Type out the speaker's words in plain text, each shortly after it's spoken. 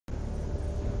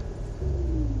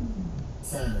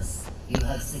Samus, you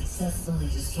have successfully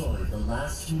destroyed the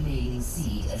last remaining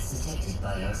seed as detected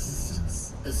by our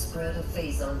systems. The spread of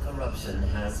phazon corruption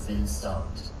has been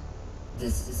stopped.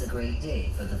 This is a great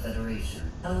day for the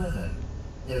Federation. However,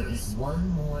 there is one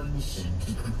more mission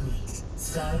to complete.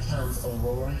 Skytown's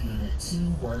Aurora Unit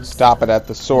 217. Stop it at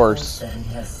the source. That it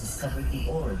has discovered the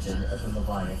origin of the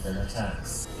Leviathan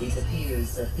attacks. It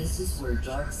appears that this is where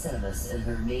Dark Samus and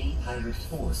her main pirate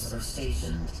force are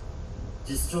stationed.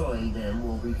 Destroying them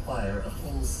will require a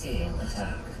full-scale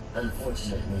attack.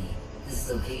 Unfortunately,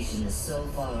 this location is so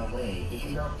far away it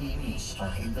cannot be reached by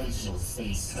conventional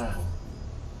space travel.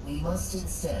 We must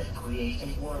instead create a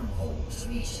wormhole to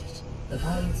reach it. The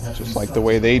pirates have just like the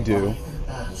way they do. A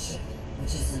battleship,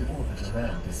 which is in orbit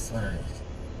around this planet.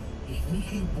 If we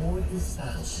can board this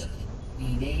battleship, we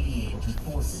may be able to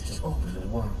force it to open a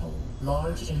wormhole.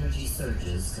 Large energy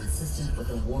surges consistent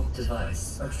with a warp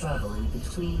device are traveling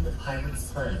between the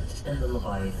pirates' planet and the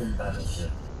Leviathan battleship.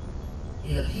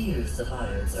 It appears the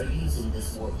pirates are using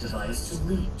this warp device to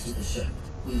link to the ship.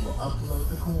 We will upload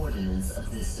the coordinates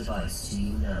of this device to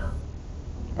you now.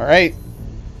 Alright.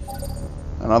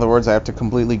 In other words, I have to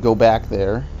completely go back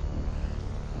there.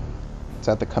 It's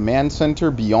at the command center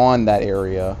beyond that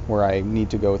area where I need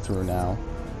to go through now.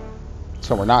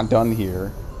 So we're not done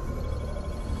here.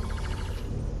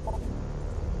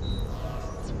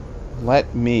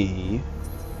 Let me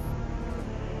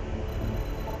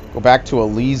go back to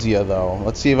Elysia, though.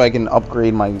 Let's see if I can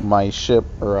upgrade my ship,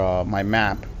 or my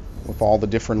map, with all the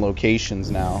different locations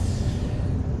now.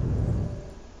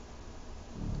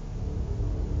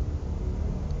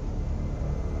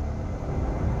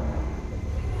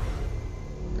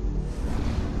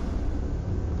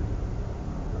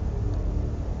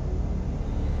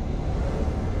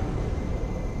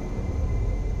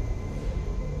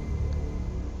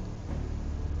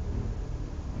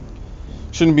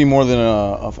 Shouldn't be more than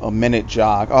a minute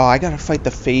jog. Oh, I gotta fight the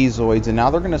Phazoids, and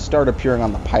now they're gonna start appearing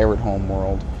on the pirate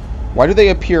homeworld. Why do they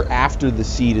appear after the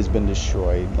seed has been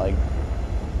destroyed? Like,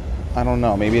 I don't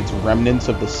know. Maybe it's remnants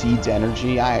of the seed's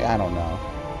energy? I don't know.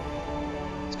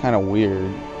 It's kind of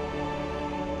weird.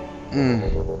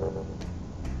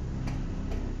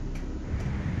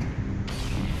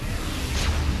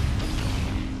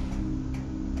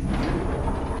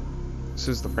 This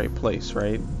is the right place,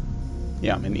 right?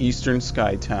 Yeah, I'm in Eastern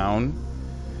Skytown.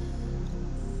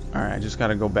 Alright, I just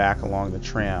gotta go back along the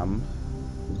tram.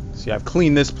 See, I've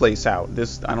cleaned this place out.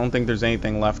 I don't think there's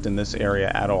anything left in this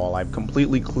area at all. I've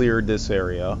completely cleared this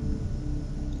area.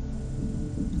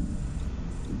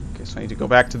 Okay, so I need to go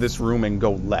back to this room and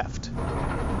go left.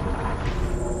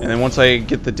 And then once I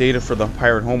get the data for the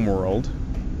pirate homeworld,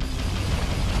 I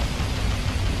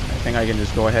think I can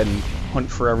just go ahead and hunt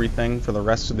for everything for the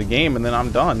rest of the game, and then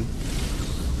I'm done.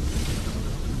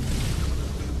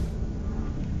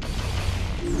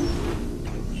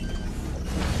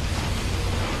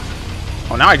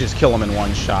 Oh, now I just kill him in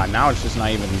one shot. Now it's just not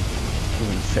even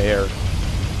fair.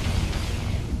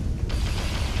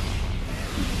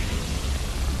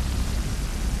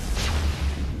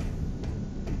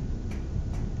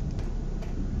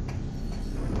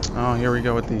 Oh, here we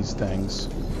go with these things.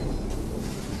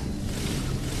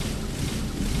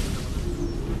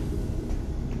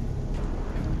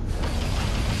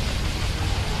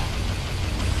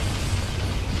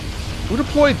 Who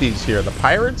deployed these here? The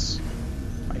pirates?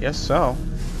 I guess so.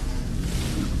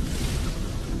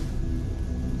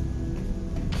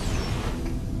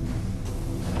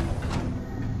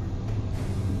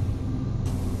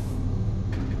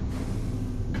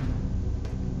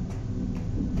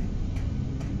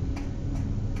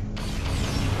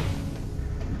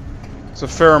 It's a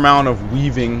fair amount of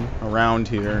weaving around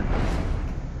here.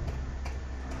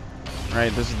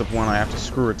 Right, this is the one I have to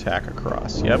screw attack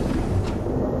across. Yep.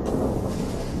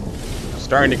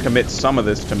 Starting to commit some of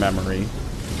this to memory.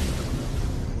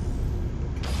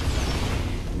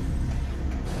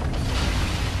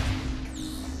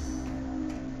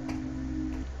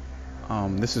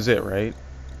 This is it, right?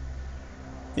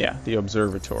 Yeah, the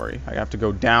observatory. I have to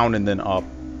go down and then up.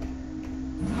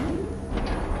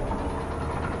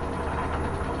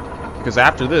 Because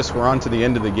after this, we're on to the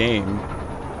end of the game.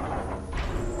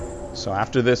 So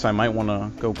after this, I might want to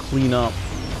go clean up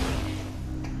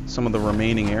some of the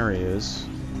remaining areas.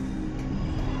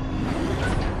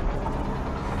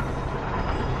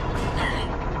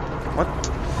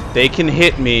 What? They can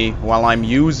hit me while I'm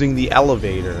using the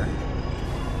elevator.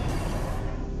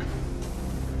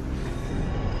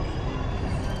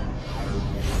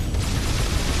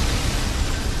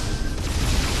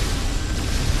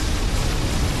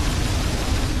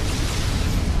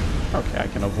 Okay, I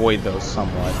can avoid those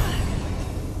somewhat.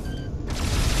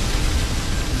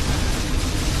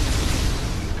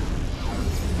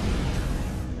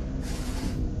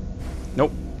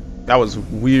 That was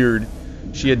weird.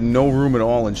 She had no room at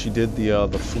all, and she did the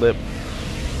flip.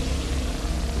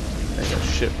 There's a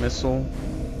ship missile.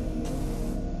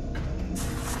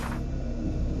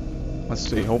 Let's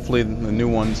see. Hopefully the new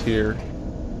one's here.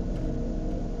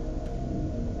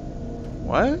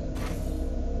 What?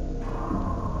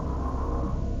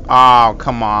 Oh,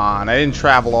 come on. I didn't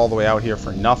travel all the way out here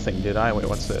for nothing, did I? Wait,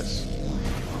 what's this?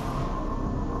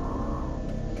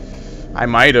 I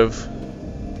might have.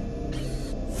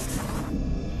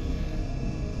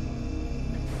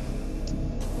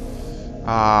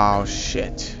 Oh,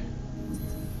 shit.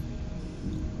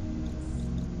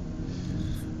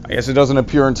 I guess it doesn't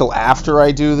appear until after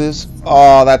I do this.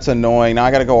 Oh, that's annoying. Now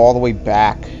I gotta go all the way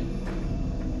back.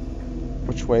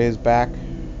 Which way is back?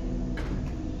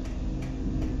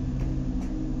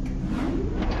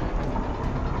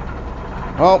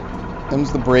 Well,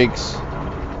 them's the brakes.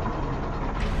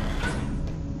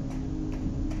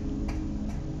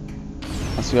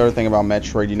 That's the other thing about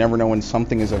Metroid. You never know when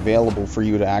something is available for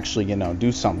you to actually, you know,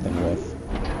 do something with.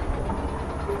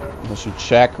 Unless you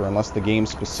check, or unless the game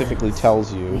specifically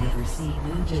tells you. We have received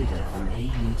new data from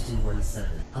AU-217.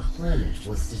 A planet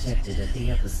was detected at the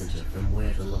epicenter from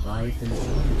where the Leviathan's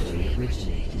planetary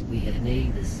originated. We have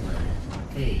named this planet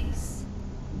Phase.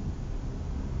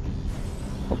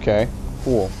 Okay,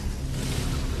 cool.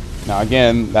 Now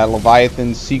again, that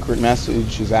Leviathan's secret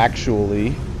message is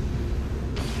actually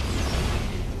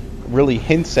really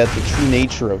hints at the true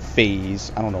nature of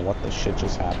Phase. I don't know what the shit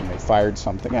just happened. They fired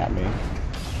something at me.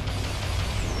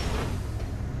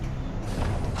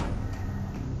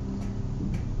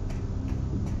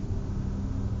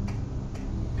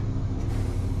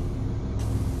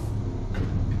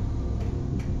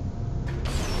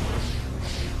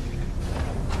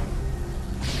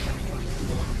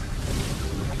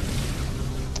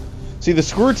 See, the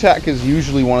screw attack is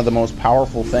usually one of the most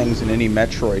powerful things in any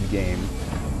Metroid game.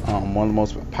 One of the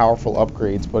most powerful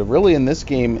upgrades. But really in this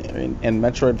game, in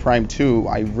Metroid Prime 2,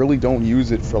 I really don't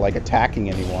use it for, like, attacking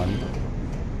anyone.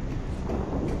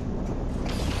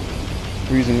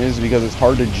 The reason is because it's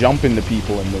hard to jump into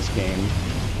people in this game.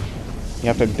 You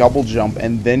have to double jump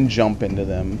and then jump into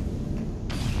them.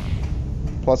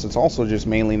 Plus, it's also just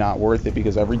mainly not worth it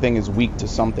because everything is weak to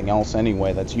something else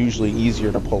anyway that's usually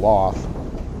easier to pull off.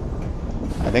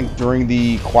 I think during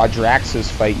the Quadraxis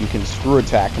fight you can screw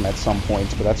attack him at some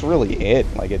points, but that's really it.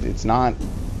 Like, it's not...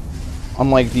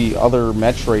 Unlike the other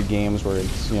Metroid games where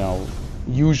it's, you know,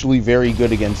 usually very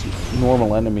good against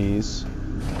normal enemies.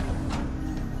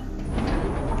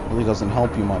 It really doesn't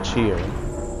help you much here.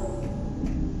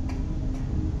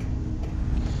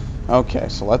 Okay,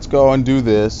 so let's go and do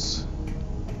this.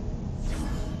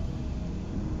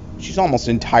 She's almost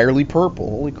entirely purple.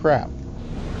 Holy crap.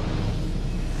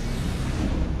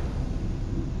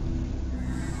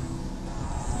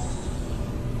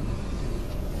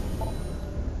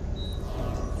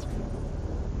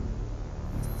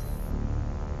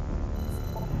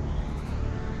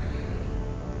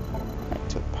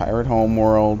 Pirate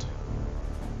Homeworld.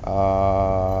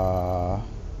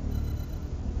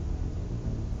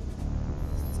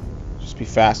 Just be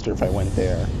faster if I went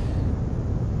there.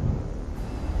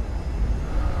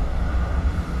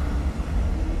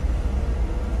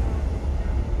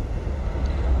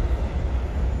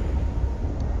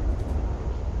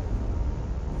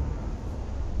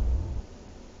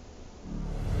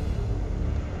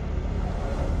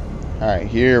 Alright,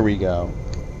 here we go.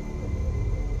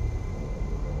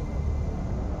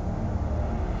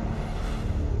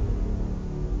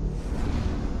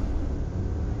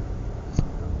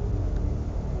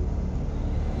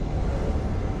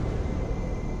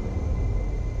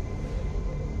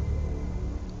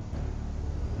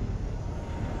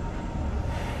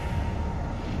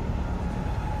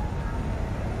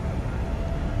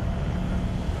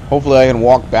 Hopefully I can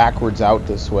walk backwards out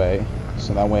this way,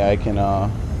 so that way I can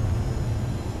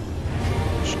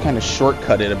kind of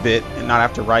shortcut it a bit and not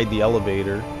have to ride the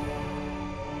elevator.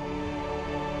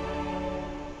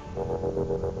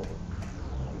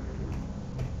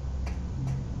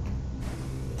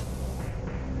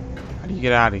 How do you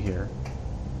get out of here?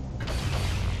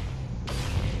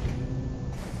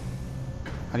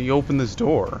 How do you open this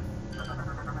door?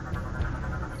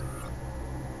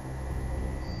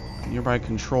 Nearby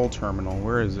control terminal.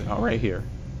 Where is it? Oh, right here.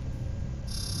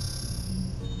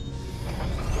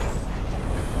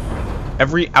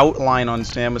 Every outline on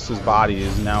Samus's body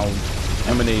is now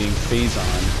emanating Phazon.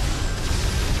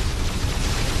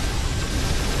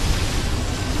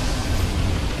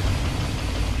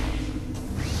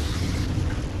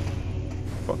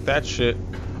 Fuck that shit.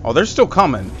 Oh, they're still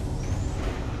coming.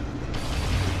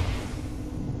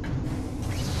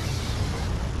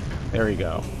 There you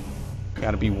go.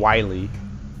 Gotta be wily.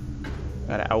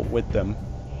 Gotta outwit them.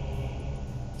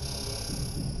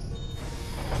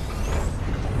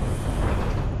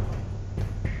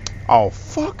 Oh,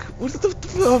 fuck! What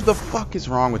the fuck is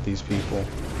wrong with these people?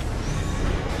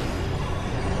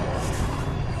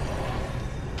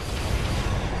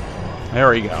 There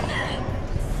we go.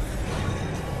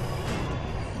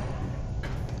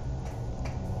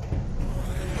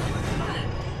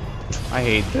 I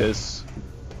hate this.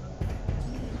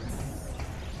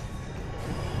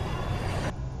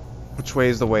 Which way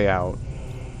is the way out?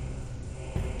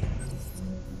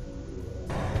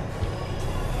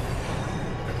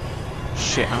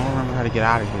 Shit, I don't remember how to get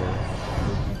out of here.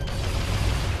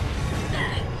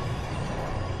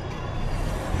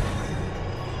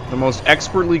 The most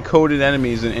expertly coded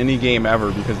enemies in any game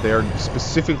ever, because they are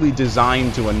specifically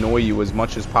designed to annoy you as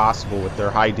much as possible with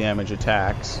their high damage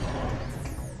attacks.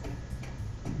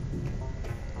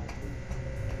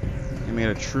 They made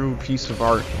a true piece of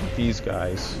art with these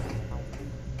guys.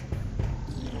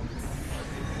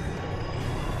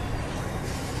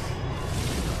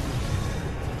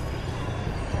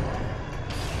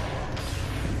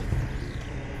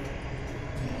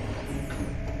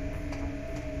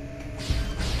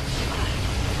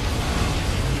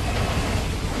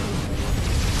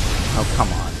 Oh,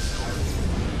 come on.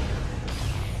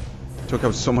 Took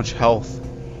out so much health.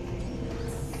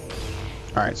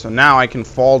 Alright, so now I can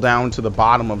fall down to the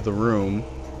bottom of the room.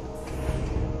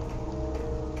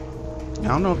 I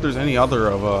don't know if there's any other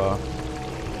of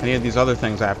any of these other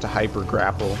things I have to hyper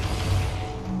grapple.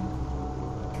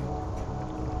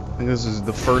 I think this is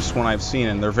the first one I've seen,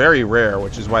 and they're very rare,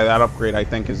 which is why that upgrade I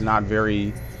think is not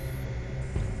very...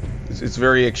 It's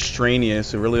very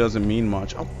extraneous. It really doesn't mean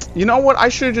much. Oh, you know what? I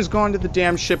should have just gone to the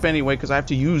damn ship anyway, because I have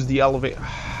to use the elevator.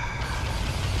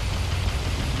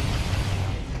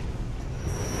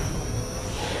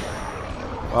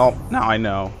 Well, now I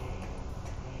know.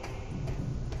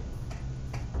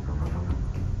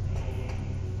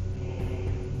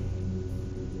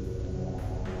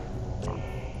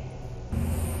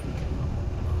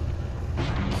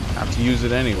 Have to use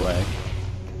it anyway.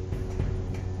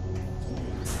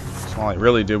 So all I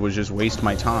really did was just waste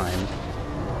my time.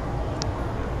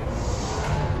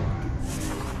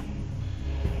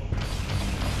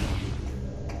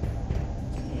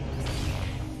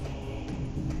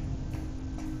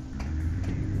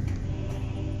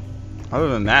 Other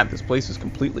than that, this place is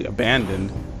completely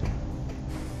abandoned.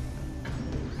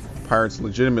 Pirates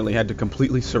legitimately had to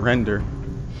completely surrender.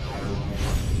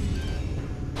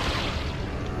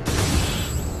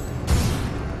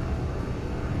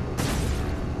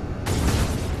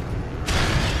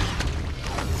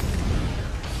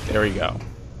 There we go.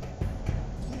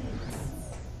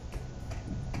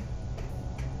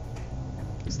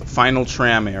 It's the final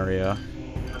tram area.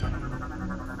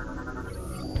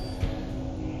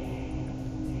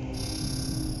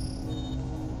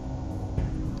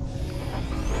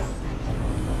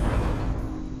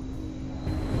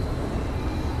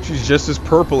 She's just as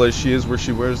purple as she is where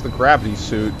she wears the gravity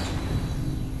suit.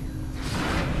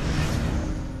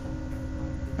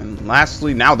 And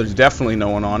lastly, now there's definitely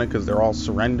no one on it because they're all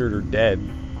surrendered or dead.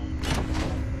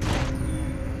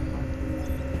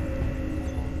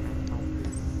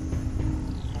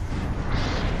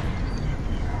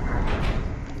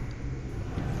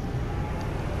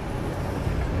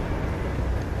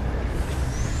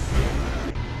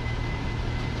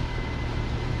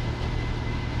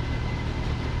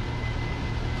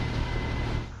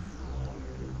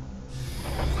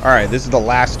 Alright, this is the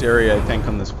last area, I think,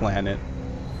 on this planet.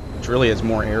 Which really has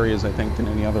more areas, I think, than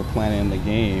any other planet in the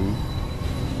game.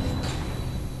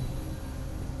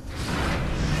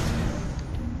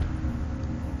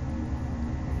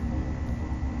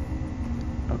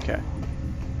 Okay.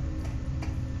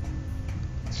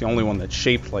 It's the only one that's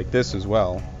shaped like this as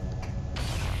well.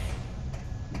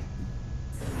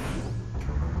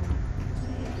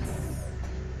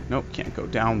 Nope, can't go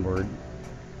downward.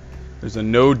 There's a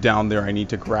node down there I need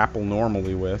to grapple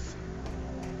normally with.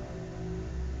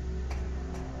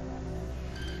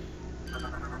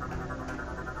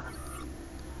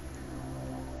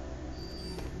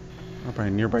 Or by a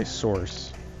nearby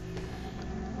source.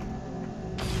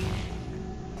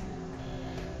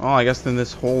 Oh, I guess then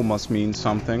this hole must mean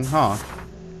something, huh?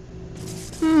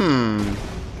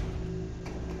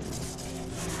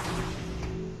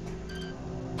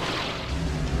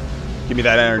 Give me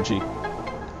that energy.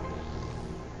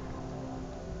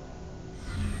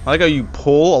 I like how you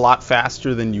pull a lot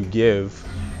faster than you give.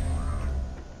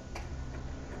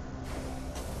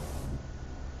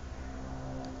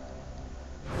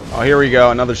 Oh, here we go.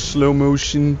 Another slow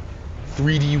motion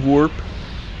 3D warp.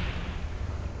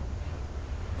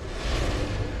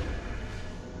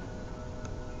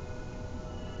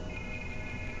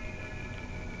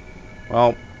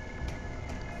 Well,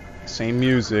 same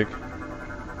music.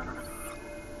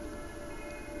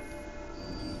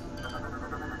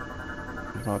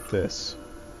 What about this?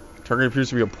 Target appears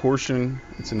to be a portion.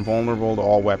 It's invulnerable to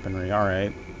all weaponry.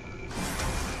 Alright.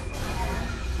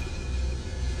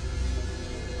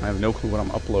 I have no clue what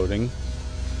I'm uploading.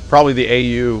 Probably the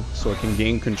AU, so it can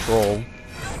gain control.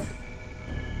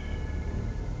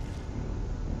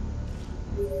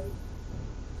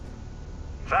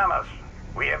 Samus,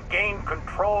 we have gained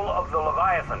control of the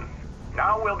Leviathan.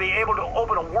 Now we'll be able to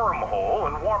open a wormhole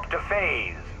and warp to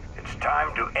phase. It's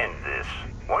time to end this.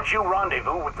 Once you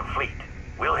rendezvous with the fleet,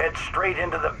 we'll head straight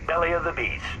into the belly of the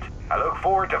beast. I look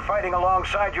forward to fighting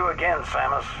alongside you again,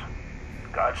 Samus.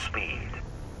 Godspeed.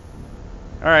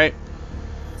 Alright.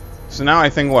 So now I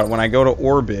think what? When I go to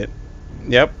orbit,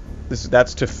 yep,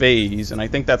 that's to phase, and I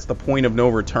think that's the point of no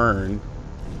return.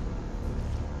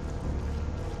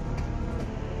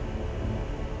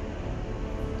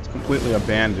 It's completely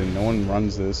abandoned. No one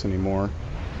runs this anymore.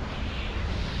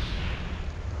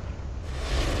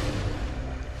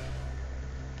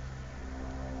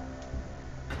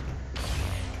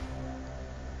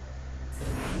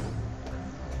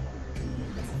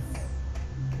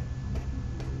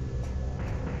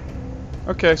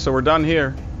 Okay, so we're done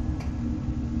here.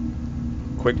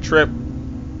 Quick trip.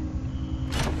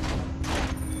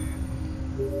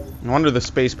 No wonder the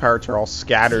space pirates are all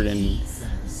scattered and...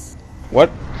 What?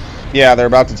 Yeah, they're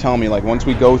about to tell me, like, once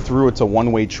we go through, it's a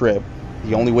one-way trip.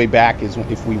 The only way back is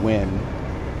if we win.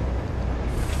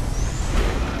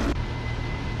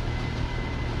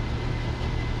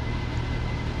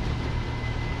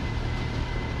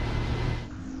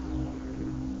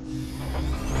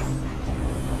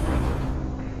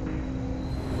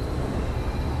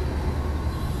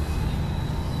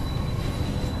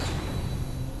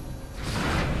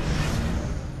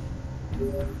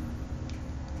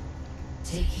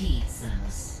 Take heed,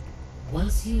 Samus.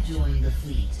 Once you join the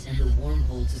fleet and the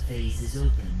wormhole to phase is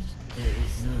opened, there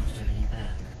is no turning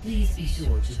back. Please be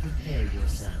sure to prepare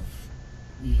yourself.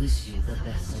 We wish you the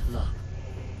best of luck.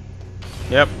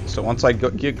 Yep, so once I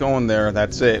get going there,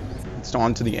 that's it. It's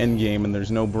on to the end game and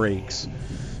there's no breaks.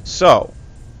 So...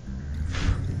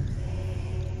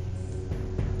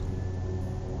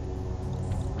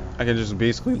 I can just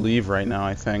basically leave right now,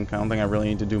 I think. I don't think I really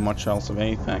need to do much else of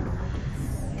anything.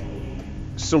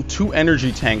 So 2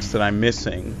 energy tanks that I'm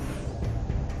missing.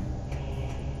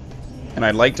 And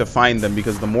I'd like to find them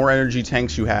because the more energy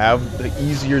tanks you have, the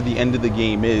easier the end of the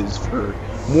game is for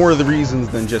more of the reasons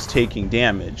than just taking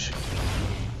damage.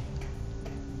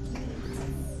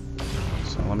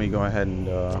 So let me go ahead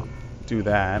and do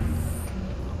that.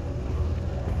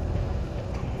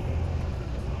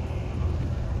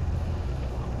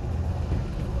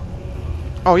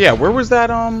 Oh yeah, where was that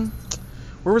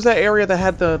area that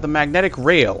had the magnetic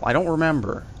rail? I don't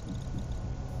remember.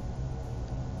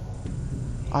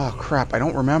 Oh crap, I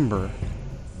don't remember.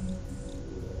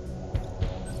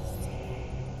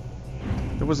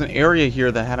 There was an area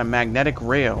here that had a magnetic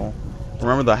rail.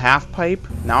 Remember the half pipe?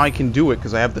 Now I can do it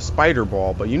because I have the spider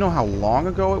ball, but you know how long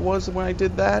ago it was when I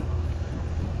did that?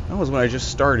 That was when I just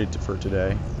started for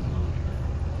today.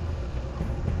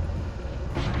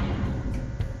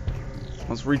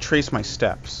 Let's retrace my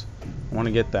steps. I want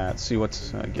to get that. See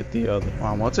what's get the other.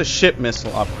 Wow, well, it's a ship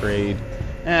missile upgrade.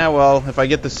 Eh, well, if I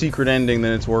get the secret ending,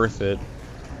 then it's worth it.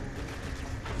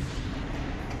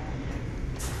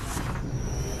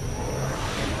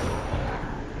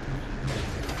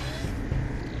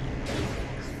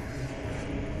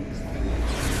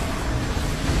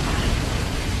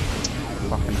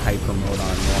 Fucking hyper mode on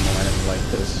normal. I didn't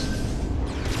like this.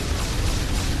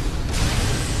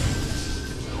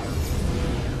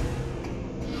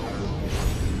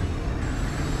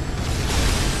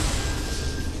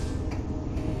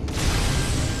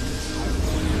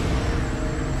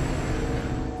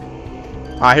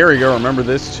 Ah, here we go. Remember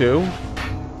this too?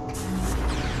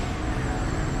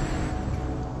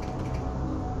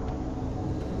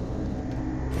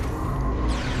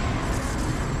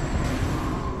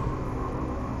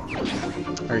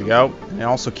 There you go. It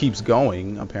also keeps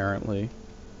going, apparently.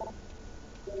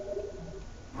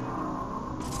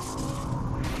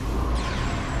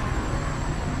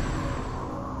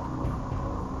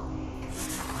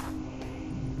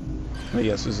 But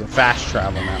yes, this is a fast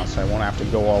travel now, so I won't have to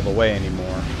go all the way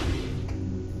anymore.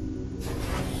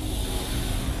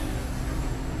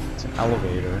 It's an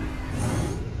elevator.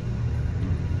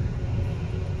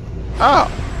 Oh!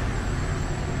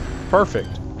 Perfect.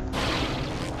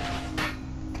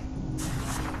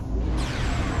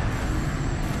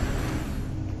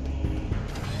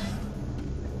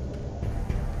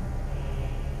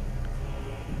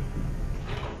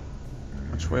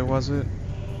 way was it?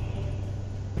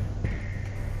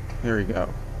 Here we go.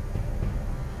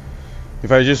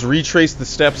 If I just retrace the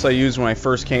steps I used when I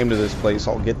first came to this place,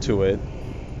 I'll get to it.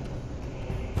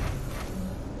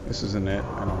 This isn't it,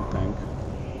 I don't think.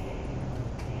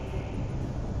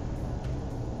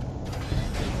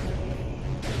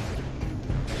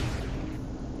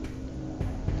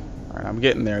 Alright, I'm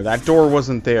getting there. That door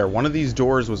wasn't there. One of these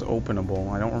doors was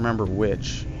openable. I don't remember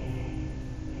which.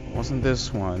 It wasn't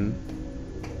this one.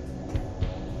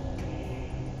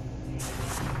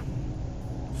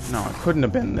 No, it couldn't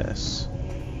have been this.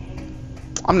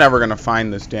 I'm never gonna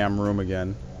find this damn room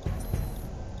again.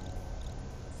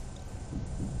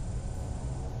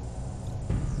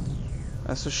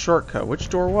 That's a shortcut. Which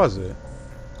door was it?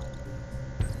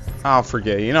 I'll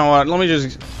forget. You know what? Let me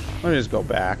just go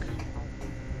back.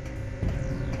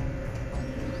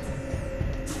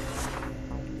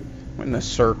 I'm in the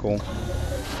circle.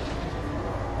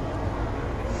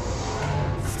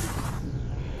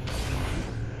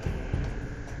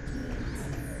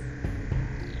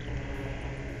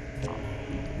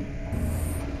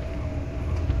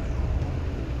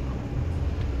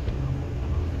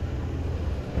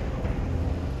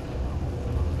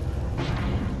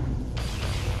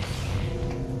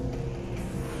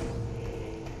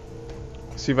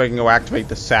 See if I can go activate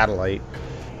the satellite.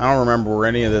 I don't remember where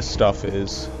any of this stuff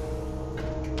is.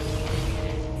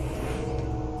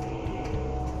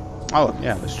 Oh,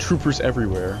 yeah, there's troopers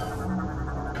everywhere.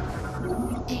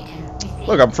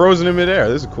 Look, I'm frozen in midair.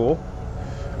 This is cool.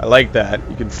 I like that.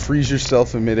 You can freeze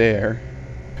yourself in midair.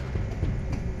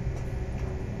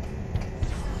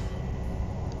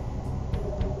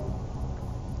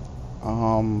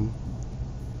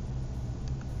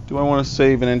 Do I want to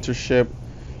save an intership?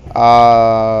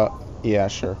 Yeah,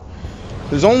 sure.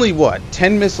 There's only, what,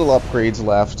 10 missile upgrades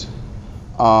left.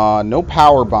 No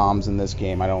power bombs in this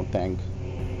game, I don't think.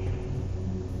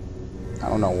 I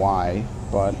don't know why,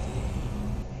 but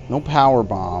no power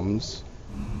bombs.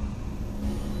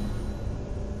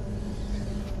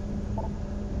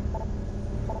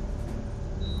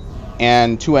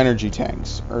 And 2 energy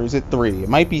tanks. Or is it 3? It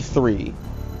might be 3.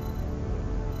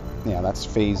 Yeah, that's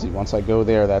phasey. Once I go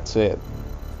there, that's it.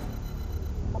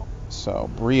 So,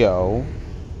 Brio.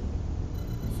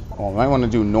 Well, I might want to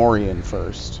do Norian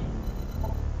first.